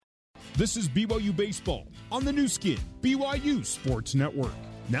This is BYU Baseball on the new skin, BYU Sports Network.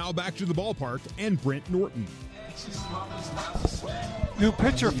 Now back to the ballpark and Brent Norton. New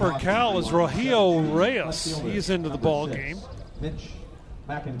pitcher for Cal is Rahio Reyes. He's into the ball game.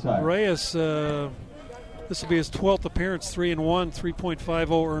 Reyes, this will be his 12th appearance, 3-1,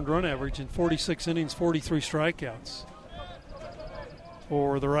 3.50 earned run average in 46 innings, 43 strikeouts.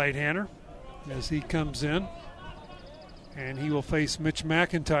 For the right-hander as he comes in, and he will face Mitch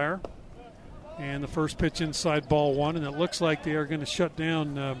McIntyre. And the first pitch inside ball one, and it looks like they are going to shut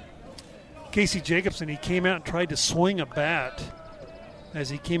down Casey Jacobson. He came out and tried to swing a bat as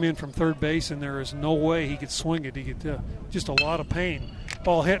he came in from third base, and there is no way he could swing it. He could just a lot of pain.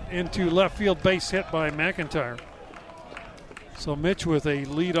 Ball hit into left field, base hit by McIntyre. So Mitch with a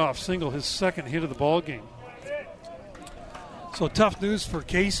leadoff single, his second hit of the ball game. So tough news for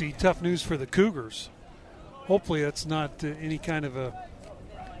Casey, tough news for the Cougars. Hopefully that's not any kind of a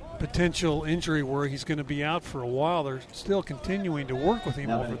potential injury where he's going to be out for a while. They're still continuing to work with him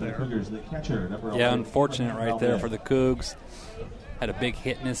over there. Yeah, unfortunate right there for the Cougs. Had a big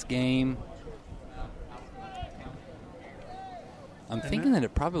hit in this game. I'm thinking that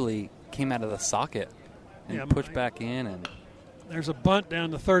it probably came out of the socket and pushed back in. And there's a bunt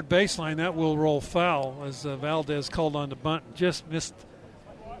down the third baseline. That will roll foul as Valdez called on the bunt and just missed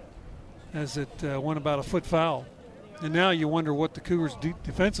as it went about a foot foul. And now you wonder what the Cougars do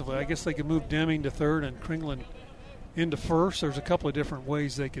defensively. I guess they could move Deming to third and Kringlen into first. There's a couple of different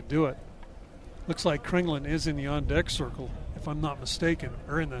ways they could do it. Looks like Kringlen is in the on-deck circle, if I'm not mistaken,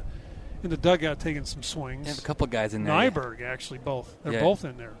 or in the dugout taking some swings. They have a couple of guys in there. Nyberg, actually, both. They're both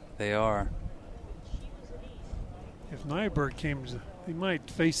in there. They are. If Nyberg came, they might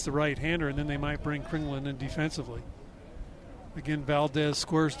face the right-hander, and then they might bring Kringlen in defensively. Again, Valdez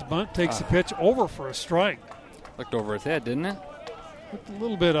squares the bunt, takes the pitch over for a strike. Looked over his head, didn't it? Looked a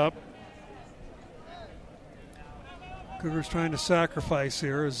little bit up. Cougars trying to sacrifice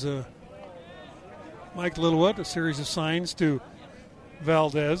here as Mike Littlewood, a series of signs to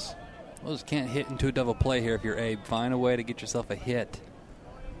Valdez. Well, just can't hit into a double play here if you're Abe. Find a way to get yourself a hit.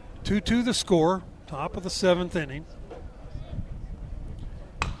 2-2 the score, top of the seventh inning.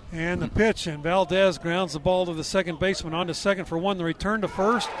 And the pitch, and Valdez grounds the ball to the second baseman on to second for one. The return to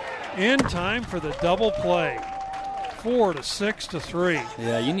first in time for the double play. 4-6-3.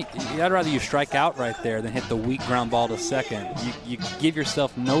 Yeah, I'd rather you strike out right there than hit the weak ground ball to second. You give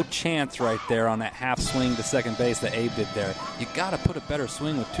yourself no chance right there on that half swing to second base that Abe did there. You got to put a better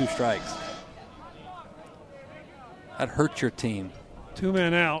swing with two strikes. That hurts your team. 2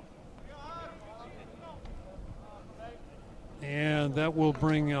 men out. And that will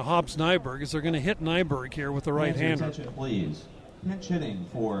bring Hobbs Nyberg, as they're going to hit Nyberg here with the right-hander. Attention, please. Pinch hitting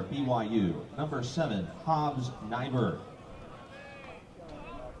for BYU, number 7, Hobbs Nyberg.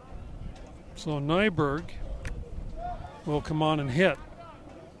 So Nyberg will come on and hit.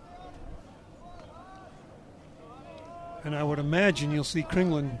 And I would imagine you'll see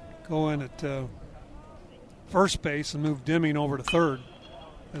Kringlen go in at first base and move Deming over to third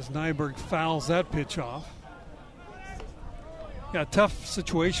as Nyberg fouls that pitch off. Yeah, tough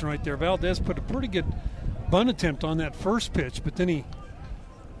situation right there. Valdez put a pretty good bunt attempt on that first pitch, but then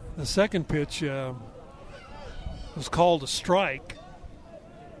the second pitch was called a strike,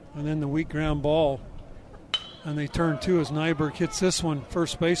 and then the weak ground ball, and they turn two as Nyberg hits this one.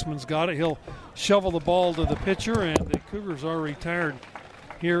 First baseman's got it. He'll shovel the ball to the pitcher, and the Cougars are retired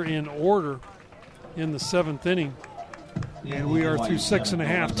here in order in the seventh inning. And we are through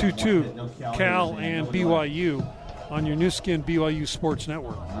 6.5, 2-2, Cal and BYU on your new skin BYU Sports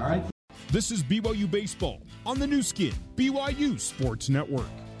Network. All right. This is BYU Baseball on the new skin, BYU Sports Network.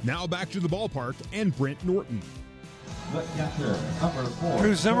 Now back to the ballpark and Brent Norton. The catcher, number 4.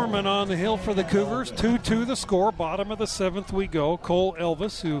 Drew Zimmerman on the hill for the Cougars. 2-2 the score. Bottom of the seventh we go. Cole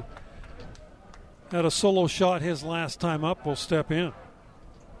Elvis, who had a solo shot his last time up, will step in.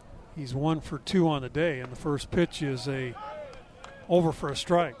 He's 1 for 2 on the day, and the first pitch is over for a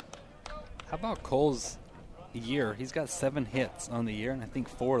strike. How about Cole's year? He's got 7 hits on the year, and I think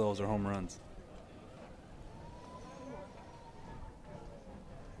 4 of those are home runs.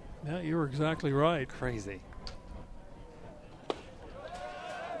 Yeah, you were exactly right. Crazy.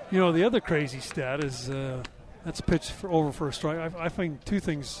 You know, the other crazy stat is that's a pitch over for a strike. I find two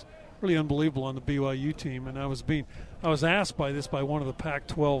things really unbelievable on the BYU team, and I was asked by one of the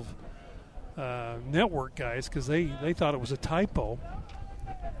Pac-12 network guys because they thought it was a typo.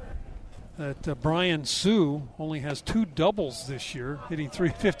 That Brian Sue only has 2 doubles this year, hitting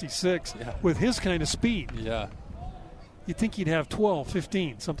 .356 with his kind of speed. Yeah. You'd think he'd have 12,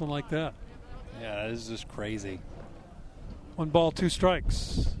 15, something like that. Yeah, that is just crazy. 1 ball, 2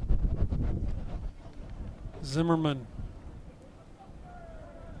 strikes. Zimmerman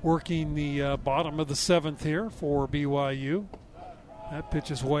working the bottom of the 7th here for BYU. That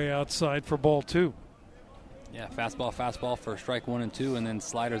pitch is way outside for ball 2. Yeah, fastball for strike 1 and 2, and then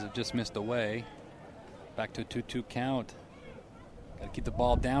sliders have just missed away. Back to a 2-2 count. Got to keep the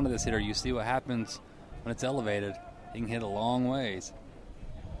ball down to this hitter. You see what happens when it's elevated. He can hit a long ways.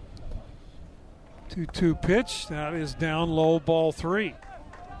 2-2 pitch. That is down low, ball 3.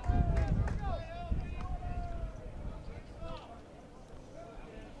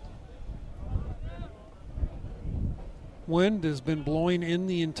 Wind has been blowing in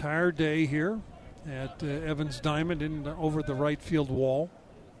the entire day here at Evans Diamond and over the right field wall.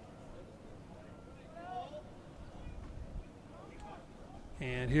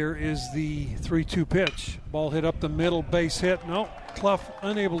 And here is the 3-2 pitch. Ball hit up the middle, base hit. No, Clough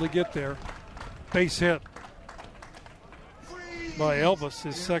unable to get there. Base hit by Elvis,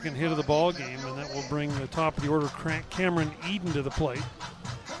 his second hit of the ball game, and that will bring the top of the order Cameron Eden to the plate.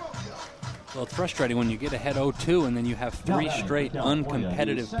 Well, it's frustrating when you get ahead 0-2 and then you have 3 straight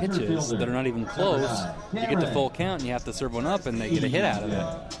uncompetitive pitches that are not even close. You get to full count and you have to serve one up and they get a hit out of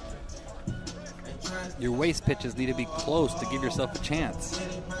it. Your waste pitches need to be close to give yourself a chance.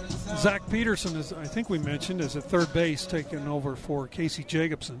 Zach Peterson, is, I think we mentioned, is at third base taking over for Casey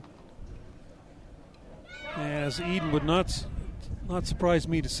Jacobson. As Eden would not surprise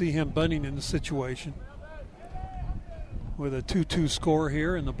me to see him bunting in the situation. With a 2-2 score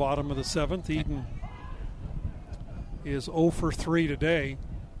here in the bottom of the 7th, Eden is 0 for 3 today.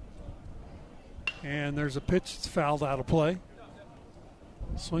 And there's a pitch that's fouled out of play.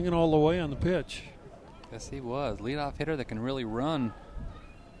 Swinging all the way on the pitch. Yes, he was. Leadoff hitter that can really run.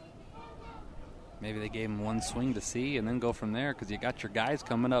 Maybe they gave him one swing to see and then go from there because you got your guys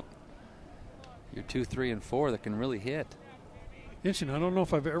coming up, your 2, 3, and 4 that can really hit. Interesting. I don't know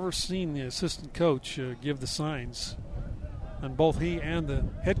if I've ever seen the assistant coach give the signs. And both he and the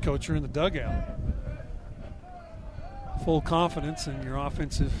head coach are in the dugout. Full confidence in your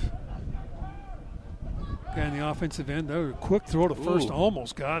offensive guy on the offensive end. That was a quick throw to first.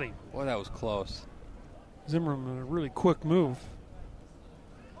 Almost got him. Boy, that was close. Zimmerman, a really quick move.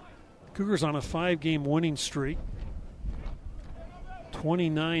 Cougars on a 5-game winning streak.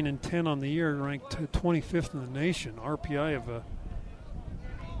 29-10 on the year, ranked 25th in the nation. RPI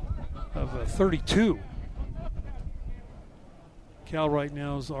of 32. Cal right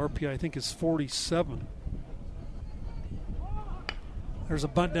now's RPI, I think, is 47. There's a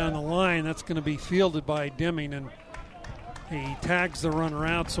bunt down the line. That's going to be fielded by Deming, and he tags the runner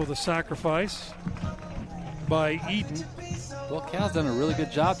out, so the sacrifice by Eden. Well, Cal's done a really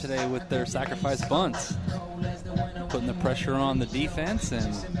good job today with their sacrifice bunts. Putting the pressure on the defense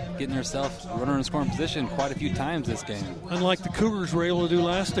and getting yourself runner in scoring position quite a few times this game. Unlike the Cougars were able to do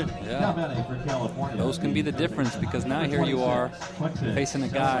last inning. Yeah. Those can be the difference because now here you are facing a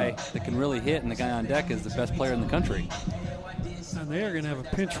guy that can really hit, and the guy on deck is the best player in the country. And they are going to have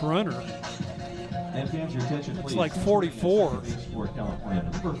a pinch runner. It's like 44.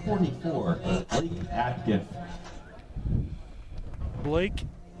 Number 44, Blake Atkins. Blake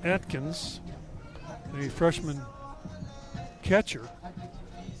Atkins, the freshman catcher,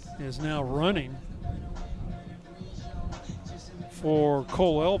 is now running for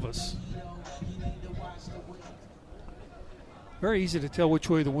Cole Elvis. Very easy to tell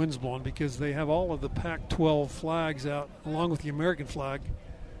which way the wind's blowing because they have all of the Pac-12 flags out along with the American flag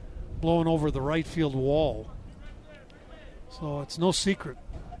blowing over the right field wall. So it's no secret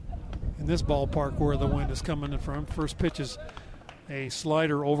in this ballpark where the wind is coming in from. First pitch is a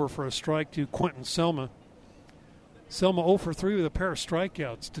slider over for a strike to Quentin Selma. Selma 0 for 3 with a pair of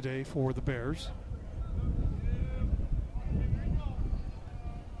strikeouts today for the Bears.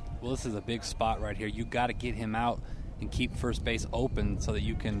 Well, this is a big spot right here. You got to get him out and keep first base open so that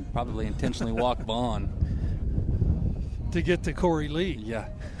you can probably intentionally walk Vaughn. To get to Corey Lee. Yeah.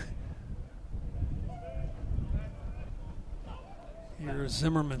 Here's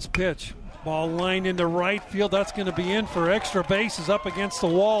Zimmerman's pitch. Ball lined into right field. That's going to be in for extra bases up against the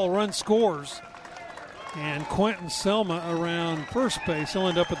wall. Run scores. And Quentin Selma around first base. He'll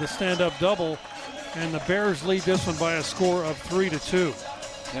end up with a stand-up double. And the Bears lead this one by a score of 3-2.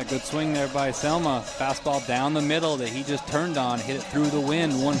 Yeah, good swing there by Selma. Fastball down the middle that he just turned on. Hit it through the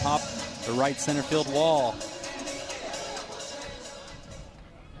wind. One hop the right center field wall.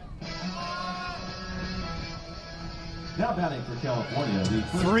 Now batting for California.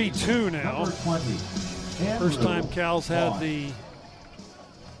 3-2 now. First time Cal's had the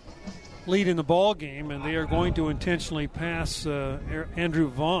lead in the ball game, and they are going to intentionally pass Andrew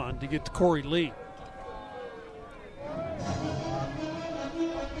Vaughn to get to Corey Lee.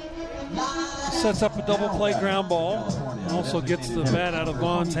 sets up a double play ground ball and also gets the bat out of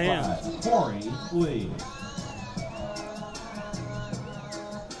Vaughn's hands. Corey Lee.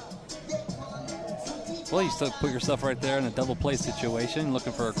 Well, you still put yourself right there in a double play situation,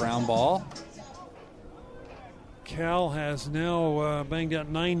 looking for a ground ball. Cal has now banged out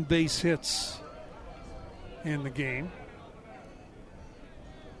 9 base hits in the game.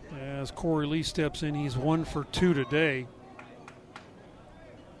 As Corey Lee steps in, he's 1 for 2 today.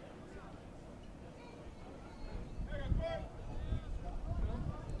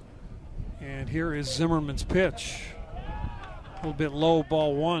 And here is Zimmerman's pitch. A little bit low,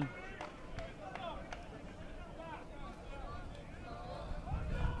 ball 1.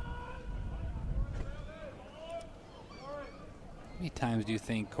 How many times do you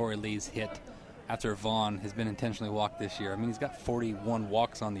think Corey Lee's hit after Vaughn has been intentionally walked this year? I mean, he's got 41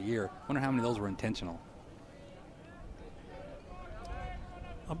 walks on the year. I wonder how many of those were intentional.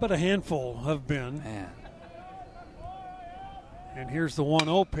 I bet a handful have been. Man. And here's the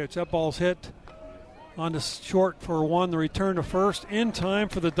 1-0 pitch. That ball's hit on the short for 1. The return to first in time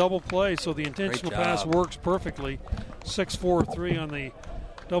for the double play. So the intentional pass works perfectly. 6-4-3 on the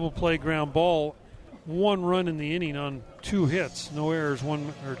double play ground ball. 1 run in the inning on 2 hits. No errors.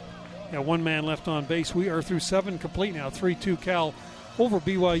 One man left on base. We are through 7 complete now. 3-2 Cal over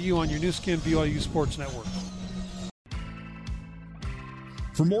BYU on your new skin BYU Sports Network.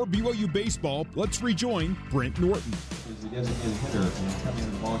 For more BYU baseball, let's rejoin Brent Norton. Is the designated hitter and coming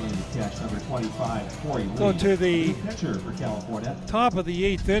into the ballgame to catch number 25, Corey Lee. Go to the pitcher for California. Top of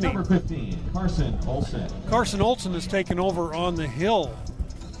the 8th inning. Number 15, Carson Olson. Carson Olson has taken over on the hill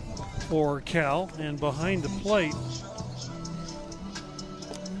for Cal, and behind the plate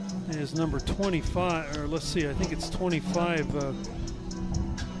is number 25, or let's see, I think it's 25.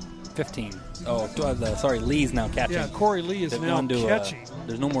 15. Oh, sorry, Lee's now catching. Yeah, Corey Lee is now catching.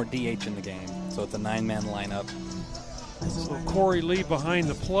 There's no more DH in the game, so it's a 9-man lineup. So Corey Lee behind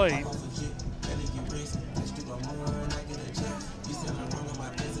the plate.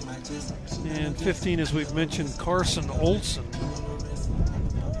 And 15, as we've mentioned, Carson Olson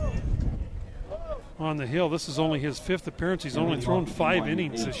on the hill. This is only his 5th appearance. He's only thrown 5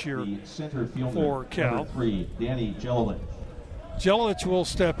 innings this year for Cal. Number 3, Danny Jelilich. Jelilich will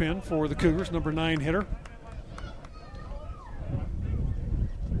step in for the Cougars, number 9 hitter.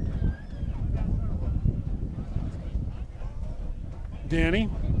 Danny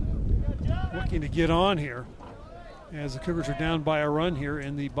looking to get on here as the Cougars are down by a run here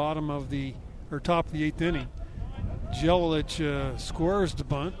in the top of the 8th inning. Jelilich squares the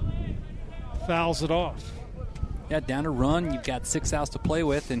bunt, fouls it off. Yeah, down a run. You've got 6 outs to play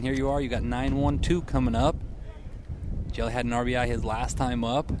with, and here you are. You got 9-1-2 coming up. Jelly had an RBI his last time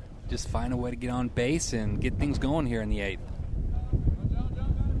up. Just find a way to get on base and get things going here in the 8th.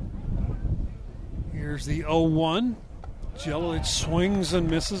 Here's the 0-1. Jelilich swings and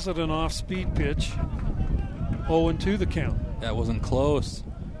misses at an off-speed pitch. 0-2 the count. That wasn't close.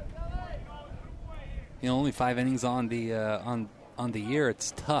 You know, only 5 innings on the on the year.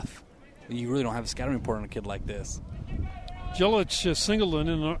 It's tough. You really don't have a scouting report on a kid like this. Jelilich singled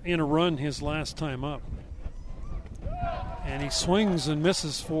in a run his last time up. And he swings and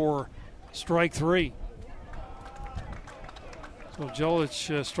misses for strike 3. So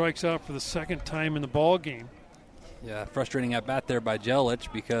Jelilich strikes out for the 2nd time in the ball game. Yeah, frustrating at bat there by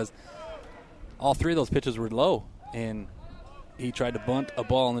Jelilich because all 3 of those pitches were low, and he tried to bunt a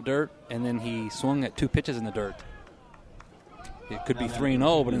ball in the dirt, and then he swung at 2 pitches in the dirt. It could be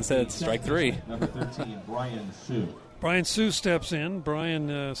 3-0, but instead it's strike 3. Number 13, Brian Sue. Brian Sue steps in.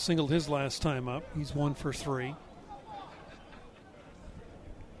 Brian singled his last time up. He's 1 for 3.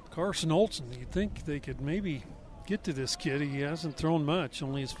 Carson Olson, you'd think they could maybe get to this kid. He hasn't thrown much.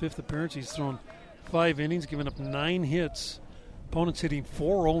 Only his 5th appearance. He's thrown 5 innings, given up 9 hits. Opponents hitting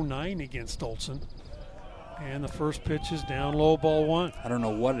 .409 against Olson. And the first pitch is down low, ball 1. I don't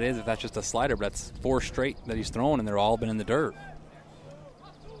know what it is, if that's just a slider, but that's 4 straight that he's thrown, and they're all been in the dirt.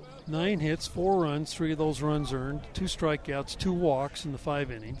 9 hits, 4 runs, 3 of those runs earned, 2 strikeouts, 2 walks in the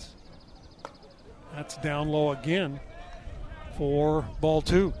 5 innings. That's down low again for ball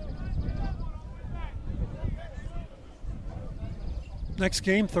 2. Next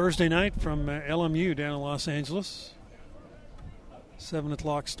game, Thursday night from LMU down in Los Angeles. 7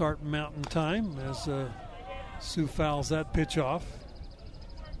 o'clock start Mountain Time as Sue fouls that pitch off.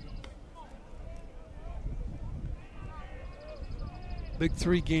 Big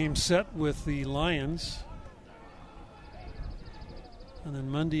 3-game set with the Lions. And then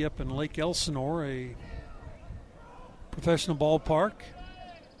Monday up in Lake Elsinore, a professional ballpark.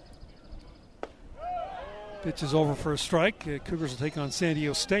 Pitch is over for a strike. Cougars will take on San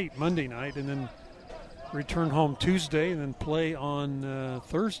Diego State Monday night and then return home Tuesday and then play on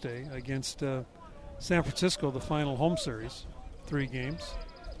Thursday against San Francisco, the final home series. 3 games.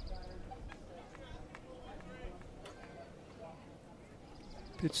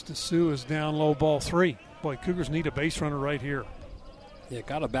 Pitch to Sue is down low, ball 3. Boy, Cougars need a base runner right here. Yeah,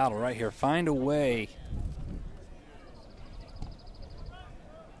 got a battle right here. Find a way.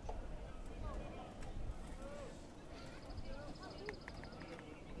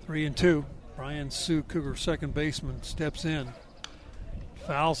 Three and 2. Brian Sue, Cougar second baseman, steps in.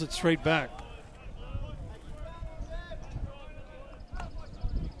 Fouls it straight back.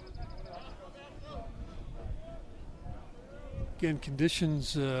 Again,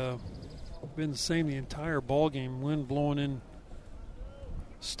 conditions been the same the entire ball game. Wind blowing in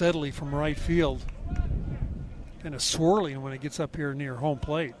steadily from right field, kind of swirling when it gets up here near home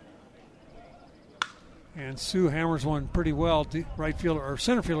plate. And Sue hammers one pretty well. Right fielder or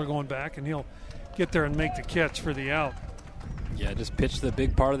center fielder going back, and he'll get there and make the catch for the out. Yeah, just pitch the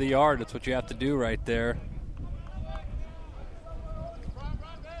big part of the yard. That's what you have to do right there.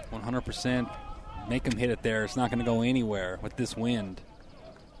 100%. Make him hit it there. It's not going to go anywhere with this wind.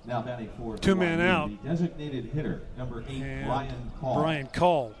 Now batting for 2-man out. The designated hitter, number 8, And Brian Call. Brian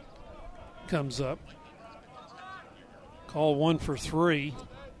Call comes up. Call 1 for 3.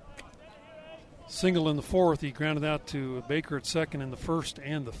 Single in the 4th. He grounded out to Baker at second in the 1st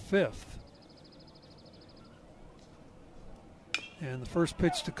and the 5th. And the first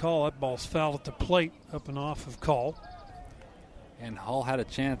pitch to Call, that ball's fouled at the plate, up and off of Call. And Call had a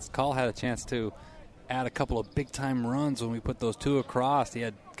chance to add a couple of big-time runs when we put those 2 across. He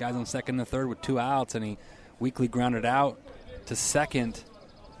had guys on second and third with 2 outs, and he weakly grounded out to second.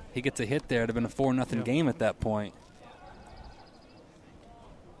 He gets a hit there. It would have been a 4-0 game at that point.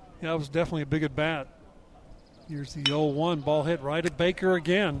 Yeah, it was definitely a big at bat. Here's the 0-1 ball hit right at Baker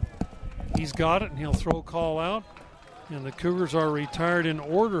again. He's got it, and he'll throw Call out. And the Cougars are retired in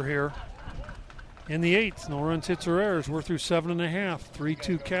order here in the 8th. No runs, hits, or errors. We're through 7.5.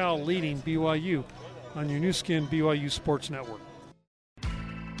 3-2 Cal leading BYU on your new skin BYU Sports Network.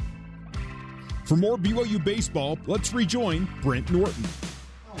 For more BYU baseball, let's rejoin Brent Norton.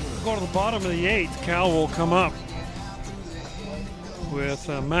 We'll go to the bottom of the 8th. Cal will come up with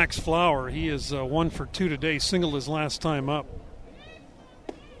Max Flower. He is 1 for 2 today, singled his last time up.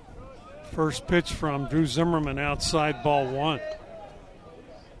 First pitch from Drew Zimmerman, outside, ball 1.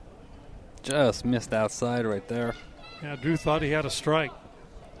 Just missed outside right there. Yeah, Drew thought he had a strike.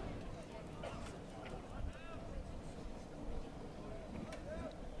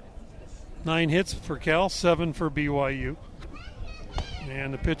 Nine hits for Cal, 7 for BYU.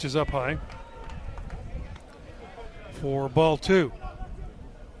 And the pitch is up high for ball 2.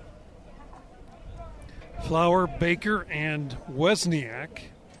 Flower, Baker, and Wesniak,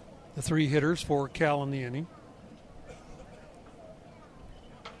 the 3 hitters for Cal in the inning.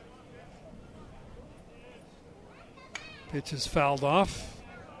 Pitch is fouled off.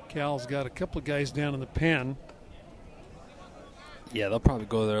 Cal's got a couple of guys down in the pen. Yeah, they'll probably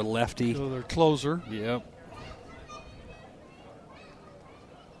go their lefty. So their closer. Yep.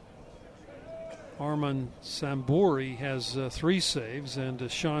 Arman Samburi has 3 saves,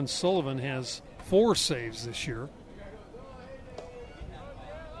 and Sean Sullivan has 4 saves this year.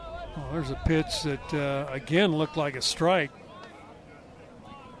 Oh, there's a pitch that, again, looked like a strike.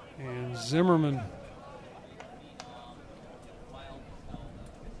 And Zimmerman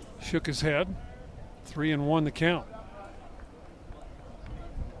shook his head. 3-1 the count.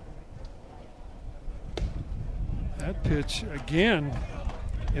 That pitch, again,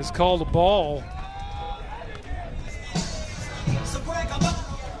 is called a ball.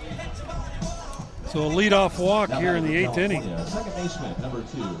 So a leadoff walk here in the 8th inning. Second baseman, number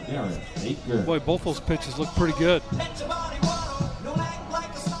 2, Darren Baker. Boy, both those pitches look pretty good.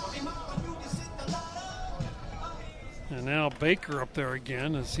 And now Baker up there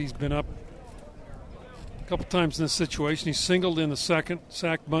again, as he's been up a couple times in this situation. He singled in the 2nd,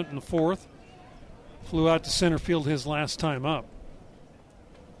 sack bunt in the 4th. Flew out to center field his last time up.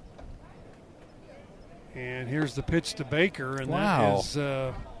 And here's the pitch to Baker, and that is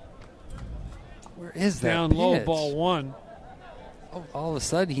where is that down pitch? low, ball 1. Oh, all of a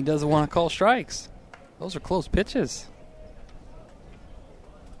sudden, he doesn't want to call strikes. Those are close pitches.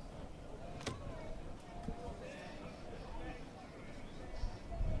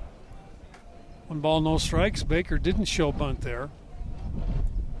 One ball, no strikes. Baker didn't show bunt there.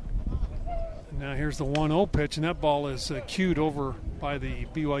 And now here's the 1-0 pitch, and that ball is cued over by the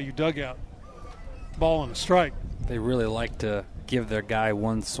BYU dugout. Ball and a strike. They really like to give their guy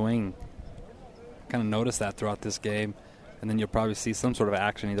one swing. kind of notice that throughout this game. And then you'll probably see some sort of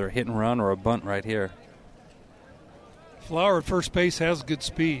action, either a hit and run or a bunt right here. Flower at first base has good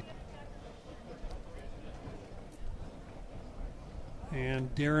speed.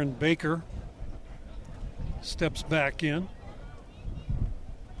 And Darren Baker steps back in.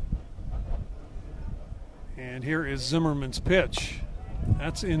 And here is Zimmerman's pitch.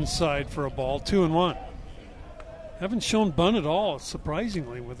 That's inside for a ball, 2-1. Haven't shown bunt at all,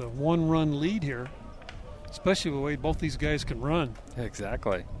 surprisingly, with a one-run lead here, especially the way both these guys can run.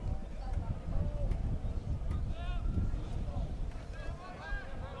 Exactly.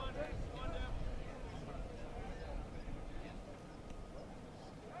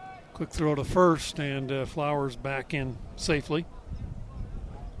 Quick throw to first, and Flowers back in safely.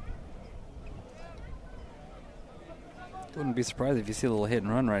 Wouldn't be surprised if you see a little hit and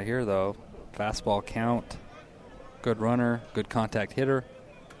run right here, though. Fastball count, good runner, good contact hitter.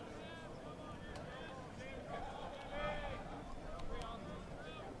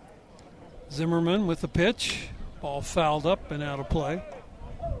 Zimmerman with the pitch. Ball fouled up and out of play.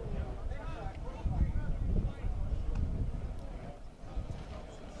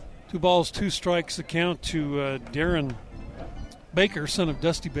 Two balls, two strikes, the count to Darren Baker, son of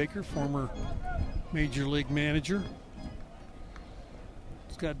Dusty Baker, former Major League manager.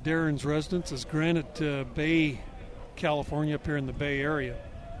 He's got Darren's residence as Granite Bay, California, up here in the Bay Area.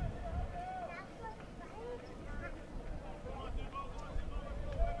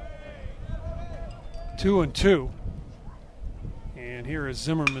 Two and two. And here is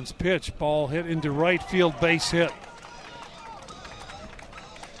Zimmerman's pitch. Ball hit into right field, base hit.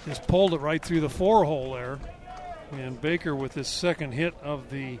 Just pulled it right through the four hole there. And Baker with his second hit of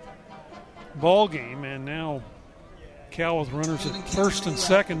the ball game. And now Cal with runners at first and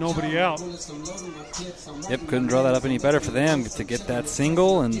second, nobody out. Yep, couldn't draw that up any better for them to get that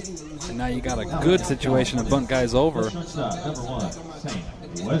single. And now you got a good situation to bunt guys over.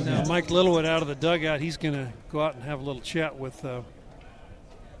 Now Mike Littlewood out of the dugout. He's going to go out and have a little chat with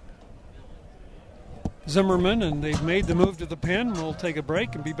Zimmerman, and they've made the move to the pen. We'll take a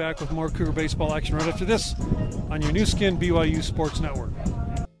break and be back with more Cougar baseball action right after this on your new skin BYU Sports Network.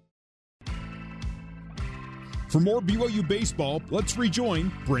 For more BYU baseball, let's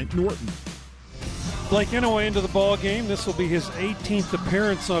rejoin Brent Norton. Blake Inouye into the ball game. This will be his 18th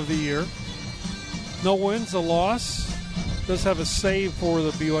appearance of the year. No wins, a loss. Does have a save for the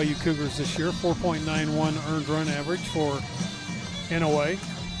BYU Cougars this year, 4.91 earned run average for Inouye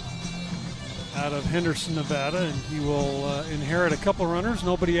out of Henderson, Nevada, and he will inherit a couple of runners.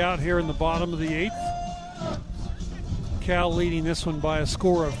 Nobody out here in the bottom of the eighth. Cal leading this one by a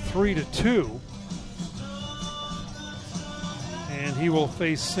score of 3-2. And he will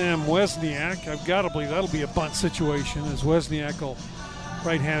face Sam Wesniak. I've got to believe that'll be a bunt situation as Wesniak,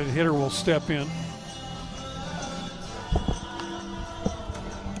 right-handed hitter, will step in.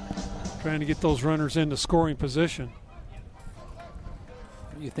 Trying to get those runners into scoring position.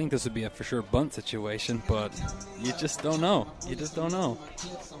 You think this would be a for sure bunt situation, but you just don't know. You just don't know.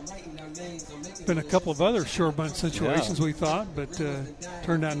 Been a couple of other sure bunt situations, we thought, but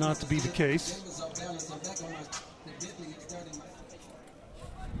turned out not to be the case.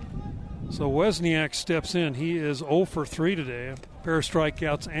 So Wesniak steps in. He is 0 for 3 today, a pair of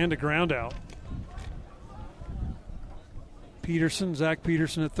strikeouts and a ground out. Peterson, Zach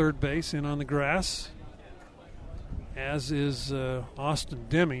Peterson at third base, in on the grass, as is Austin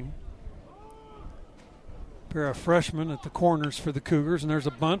Deming. Pair of freshmen at the corners for the Cougars, and there's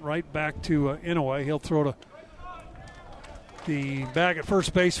a bunt right back to Inouye. He'll throw to the bag at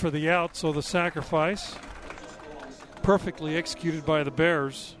first base for the out, so the sacrifice perfectly executed by the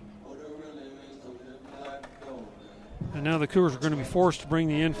Bears. And now the Cougars are going to be forced to bring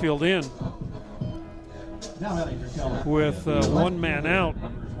the infield in with one man out,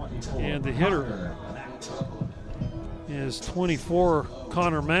 and the hitter is 24,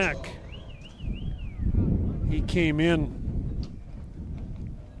 Connor Mack. He came in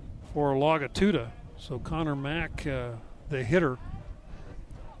for Lagatuda. So Connor Mack, the hitter,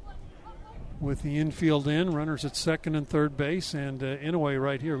 with the infield in, runners at second and third base, and Inouye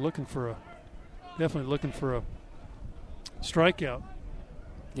right here definitely looking for a strikeout.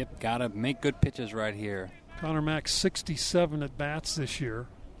 Yep, got to make good pitches right here. Connor Mack, 67 at bats this year.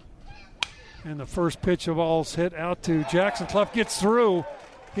 And the first pitch of all's hit out to Jackson. Clough gets through,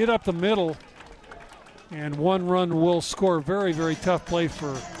 hit up the middle, and one run will score. Very, very tough play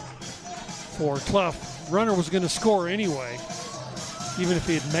for Clough. Runner was going to score anyway, even if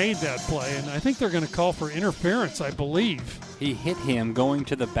he had made that play. And I think they're going to call for interference, I believe. He hit him going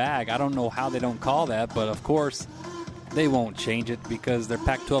to the bag. I don't know how they don't call that, but of course they won't change it because they're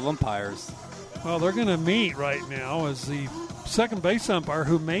Pac-12 umpires. Well, they're going to meet right now as the second base umpire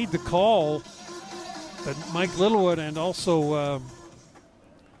who made the call, but Mike Littlewood and also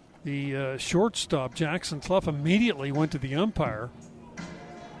the shortstop, Jackson Clough, immediately went to the umpire.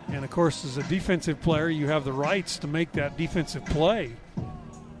 And, of course, as a defensive player, you have the rights to make that defensive play.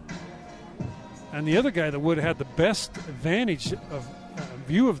 And the other guy that would have had the best advantage of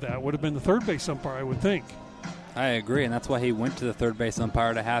view of that would have been the third base umpire, I would think. I agree, and that's why he went to the third base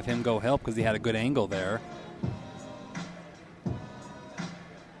umpire to have him go help, because he had a good angle there.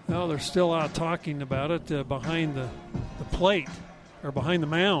 Well, they're still out talking about it behind the plate, or behind the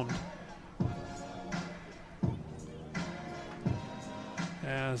mound.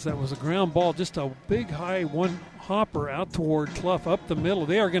 As that was a ground ball, just a big high one hopper out toward Clough up the middle.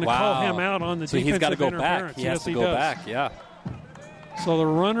 They are going to call him out on the defensive he's got to go interference. back. He has to go back, yeah. So the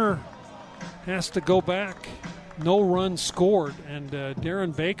runner has to go back. No run scored, and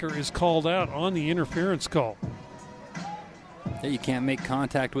Darren Baker is called out on the interference call. Yeah, you can't make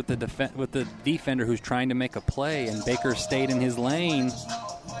contact with the defender who's trying to make a play, and Baker stayed in his lane.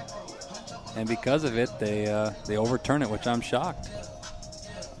 And because of it, they overturn it, which I'm shocked.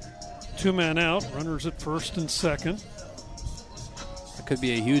 2 men out, runners at first and second. It could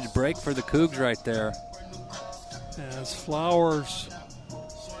be a huge break for the Cougs right there. As Flowers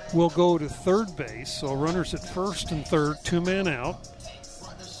will go to third base, so runners at first and third, 2 men out.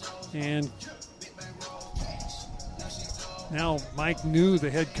 And now Mike New,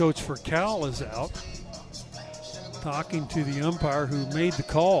 the head coach for Cal, is out, talking to the umpire who made the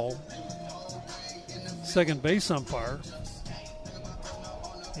call, second base umpire.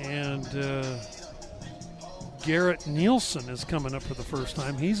 And Garrett Nielsen is coming up for the first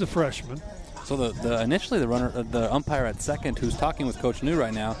time. He's a freshman. So initially the umpire at second, who's talking with Coach New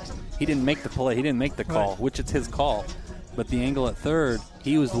right now, he didn't make the play. He didn't make the call, which it's his call. But the angle at third,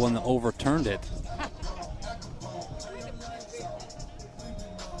 he was the one that overturned it.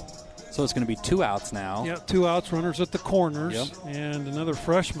 So it's going to be 2 outs now. Yeah, 2 outs, runners at the corners. Yep. And another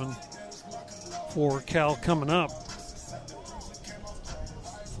freshman for Cal coming up.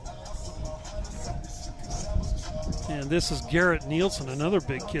 And this is Garrett Nielsen, another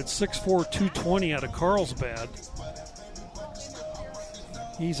big kid, 6'4", 220 out of Carlsbad.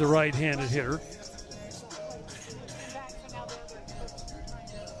 He's a right-handed hitter.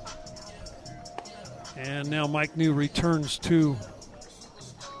 And now Mike New returns to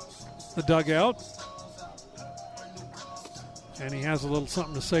the dugout. And he has a little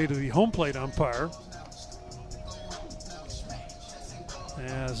something to say to the home plate umpire.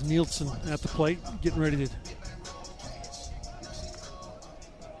 As Nielsen at the plate, getting ready to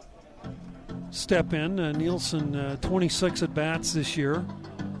step in. Nielsen, 26 at-bats this year.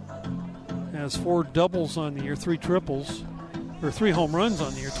 Has 4 doubles on the year, 3 triples, or 3 home runs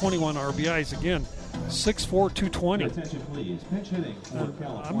on the year, 21 RBIs again. 6'4", 220. Attention, please. Pinch hitting for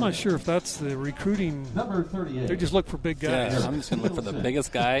California. I'm not sure if that's the recruiting. Number 38. They just look for big guys. Yeah, I'm just going to look for the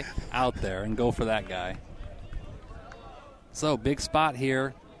biggest guy out there and go for that guy. So, big spot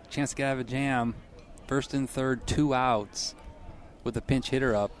here. Chance to get out of a jam. First and third, 2 outs with the pinch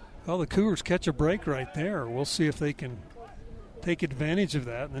hitter up. Well, the Cougars catch a break right there. We'll see if they can take advantage of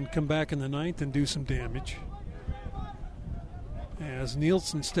that and then come back in the 9th and do some damage. As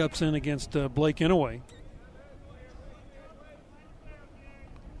Nielsen steps in against Blake Inouye.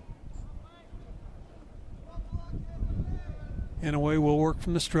 Inouye will work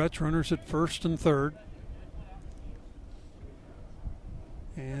from the stretch. Runners at first and third.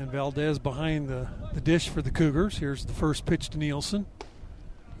 And Valdez behind the dish for the Cougars. Here's the first pitch to Nielsen.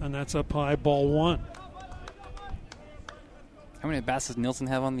 And that's up high, ball 1. How many at-bats does Nielsen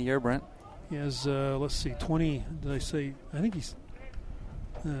have on the year, Brent? He has, let's see, 20. Did I say? I think he's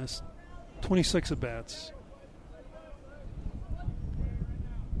 26 at-bats.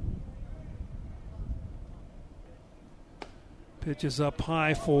 Pitch is up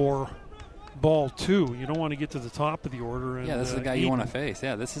high for ball 2. You don't want to get to the top of the order. And, yeah, this is the guy you want to face.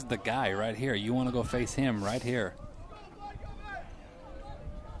 Yeah, this is the guy right here. You want to go face him right here.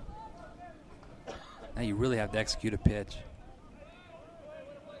 Now you really have to execute a pitch.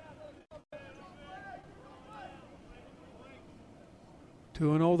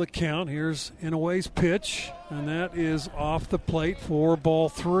 Two and 0 the count. Here's Inouye's pitch, and that is off the plate for ball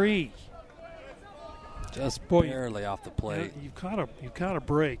 3. Just barely off the plate. You've got to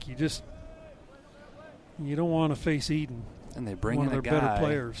break. You don't want to face Eden. And they bring one in of a their guy better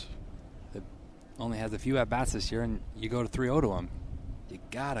players. that only has a few at bats this year, and you go to 3-0 to him. You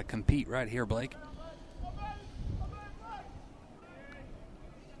gotta compete right here, Blake.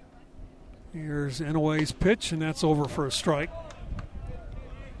 Here's Inouye's pitch, and that's over for a strike.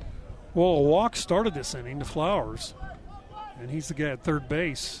 Well, a walk started this inning to Flowers, and he's the guy at third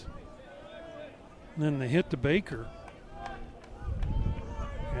base. And then the hit to Baker.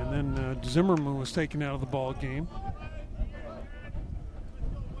 And then Zimmerman was taken out of the ball game.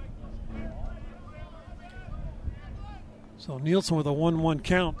 So Nielsen with a 1-1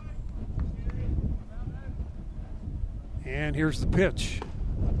 count. And here's the pitch.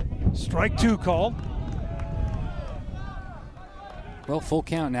 Strike 2 called. Well, full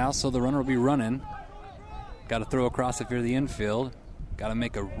count now, so the runner will be running. Got to throw across if you're the infield. Got to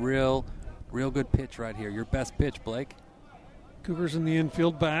make a real good pitch right here. Your best pitch, Blake. Cougars in the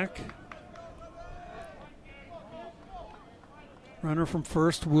infield back. Runner from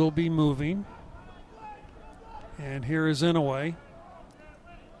first will be moving. And here is Inouye.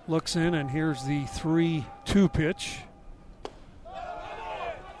 Looks in, and here's the 3-2 pitch.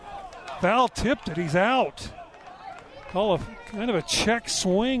 Foul tipped it. He's out. Call a kind of a check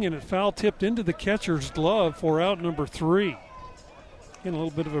swing, and it foul tipped into the catcher's glove for out number 3. Getting a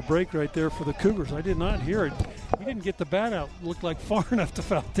little bit of a break right there for the Cougars. I did not hear it. He didn't get the bat out. Looked like far enough to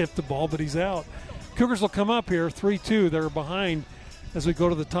foul tip the ball, but he's out. Cougars will come up here 3-2. They're behind as we go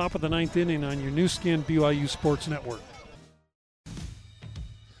to the top of the 9th inning on your new skin BYU Sports Network.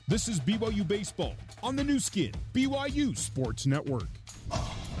 This is BYU Baseball on the new skin BYU Sports Network.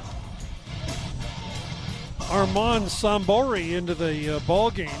 Armand Sambori into the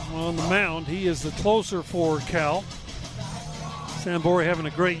ball game on the mound. He is the closer for Cal. Sambori having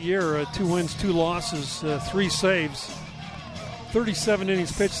a great year, 2 wins, 2 losses, 3 saves, 37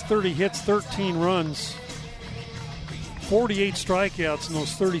 innings pitched, 30 hits, 13 runs, 48 strikeouts in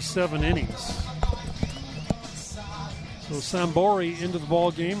those 37 innings. So Sambori into the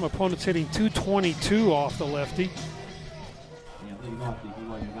ball game. Opponent's hitting .222 off the lefty. And leading off the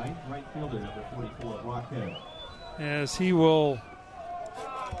BYU ninth, right fielder, number 44, Brock Hale. As he will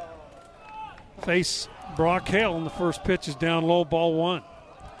face Brock Hale, and the first pitch is down low, ball 1.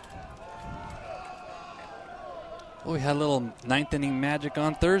 Well, we had a little 9th inning magic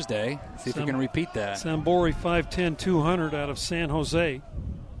on Thursday. See if we can repeat that. Sambori 5'10", 200 out of San Jose.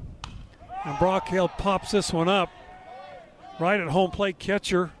 And Brock Hale pops this one up. Right at home plate,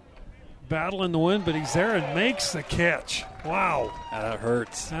 catcher battling the wind, but he's there and makes the catch. Wow. That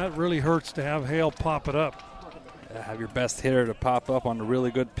hurts. That really hurts to have Hale pop it up. Have your best hitter to pop up on a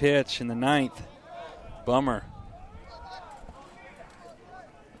really good pitch in the 9th. Bummer.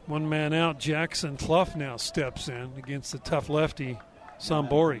 1 man out. Jackson Clough now steps in against the tough lefty,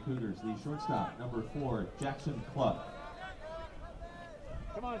 Sambori. Cougars, the shortstop, number 4, Jackson Clough.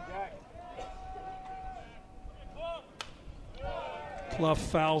 Come on, Jack. Clough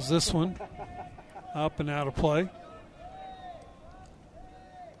fouls this one up and out of play.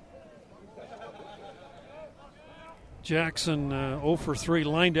 Jackson 0 for 3,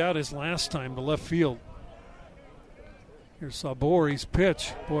 lined out his last time to left field. Here's Sambori's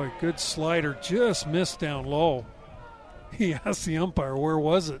pitch. Boy, good slider, just missed down low. He asked the umpire, where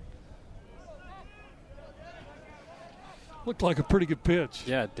was it? Looked like a pretty good pitch.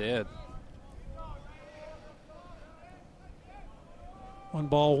 Yeah, it did. 1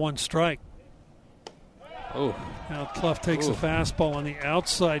 ball, 1 strike. Oh. Now Clough takes a fastball on the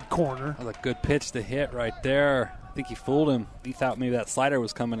outside corner. That was a good pitch to hit right there. I think he fooled him. He thought maybe that slider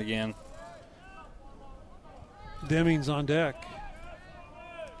was coming again. Deming's on deck.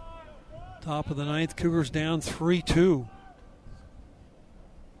 Top of the 9th, Cougars down 3-2.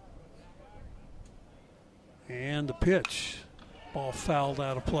 And the pitch. Ball fouled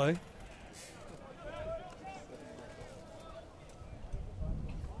out of play.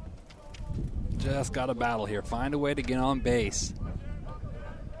 Just got a battle here. Find a way to get on base.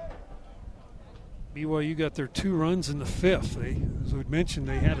 BYU got their 2 runs in the 5th. They, as we mentioned,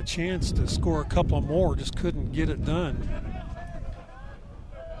 they had a chance to score a couple more, just couldn't get it done.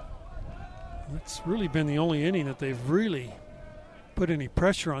 That's really been the only inning that they've really put any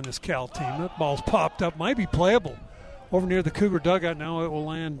pressure on this Cal team. That ball's popped up, might be playable. Over near the Cougar dugout now, it will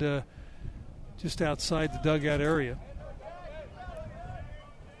land just outside the dugout area.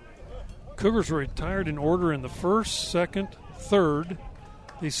 Cougars were retired in order in the 1st, 2nd, 3rd.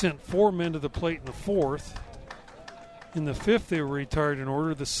 They sent 4 men to the plate in the 4th. In the 5th, they were retired in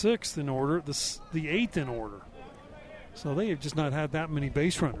order. The 6th in order. The 8th in order. So they have just not had that many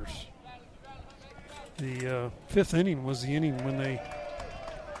base runners. The 5th inning was the inning when they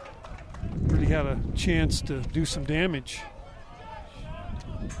really had a chance to do some damage.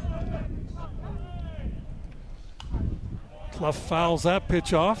 Clough fouls that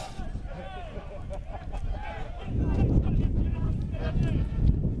pitch off.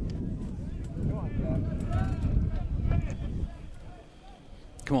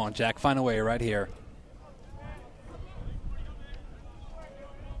 Come on, Jack. Find a way right here.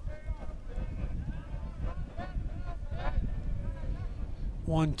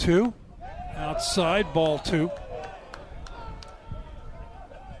 1-2. Outside, ball 2.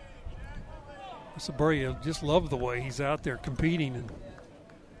 Sabaria just love the way he's out there competing. And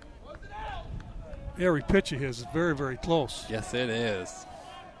every pitch of his is very, very close. Yes, it is.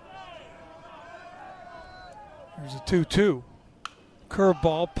 There's a 2-2.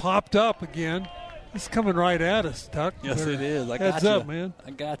 Curveball popped up again. It's coming right at us, Duck. Yes, it is. Heads up, man.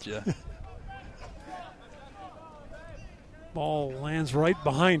 I got you. Ball lands right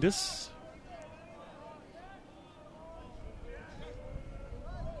behind us.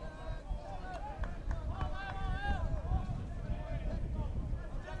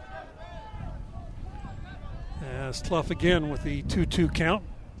 As Clough again with the 2-2 count.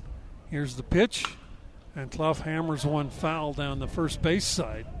 Here's the pitch. And Clough hammers one foul down the first base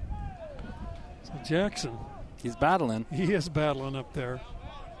side. So Jackson. He's battling. He is battling up there.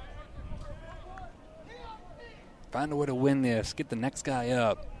 Find a way to win this. Get the next guy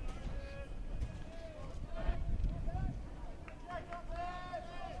up.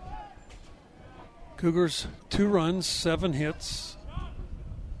 Cougars 2 runs, 7 hits.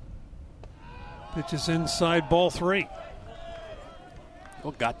 Pitch is inside, ball 3.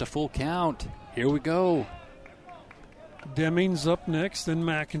 Oh, got the full count. Here we go. Deming's up next, then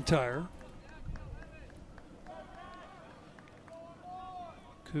McIntyre.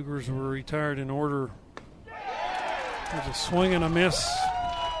 Cougars were retired in order. There's a swing and a miss.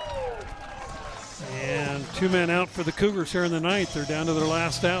 And 2 men out for the Cougars here in the ninth. They're down to their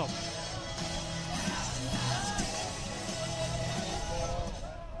last out.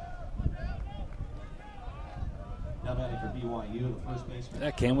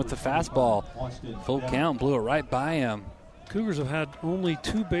 That came with the fastball. Full count, blew it right by him. Cougars have had only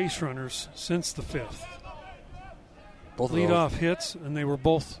 2 base runners since the 5th. Both leadoff hits, and they were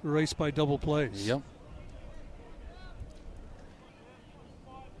both erased by double plays. Yep.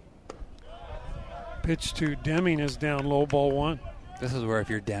 Pitch to Deming is down low, ball 1. This is where if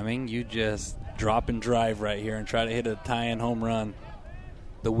you're Deming, you just drop and drive right here and try to hit a tie-in home run.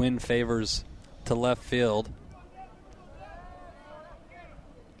 The wind favors to left field.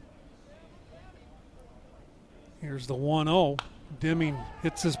 Here's the 1-0. Deming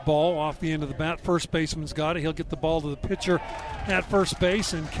hits this ball off the end of the bat. First baseman's got it. He'll get the ball to the pitcher at first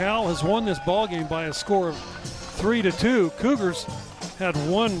base, and Cal has won this ball game by a score of 3-2. Cougars had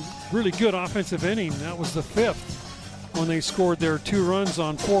one really good offensive inning. That was the 5th when they scored their 2 runs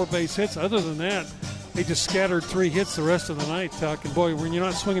on 4 base hits. Other than that, they just scattered 3 hits the rest of the night, Tuck. And boy, when you're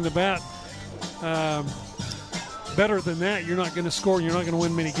not swinging the bat better than that, you're not going to score and you're not going to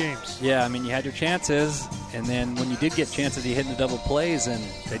win many games. Yeah, I mean, you had your chances, and then when you did get chances, you hit into double plays, and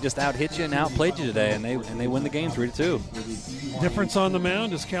they just out-hit you and outplayed you today, and they win the game 3-2. Difference on the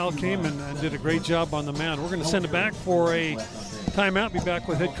mound is Cal came and did a great job on the mound. We're going to send it back for a timeout. Be back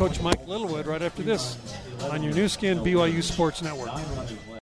with head coach Mike Littlewood right after this on your new skin BYU Sports Network.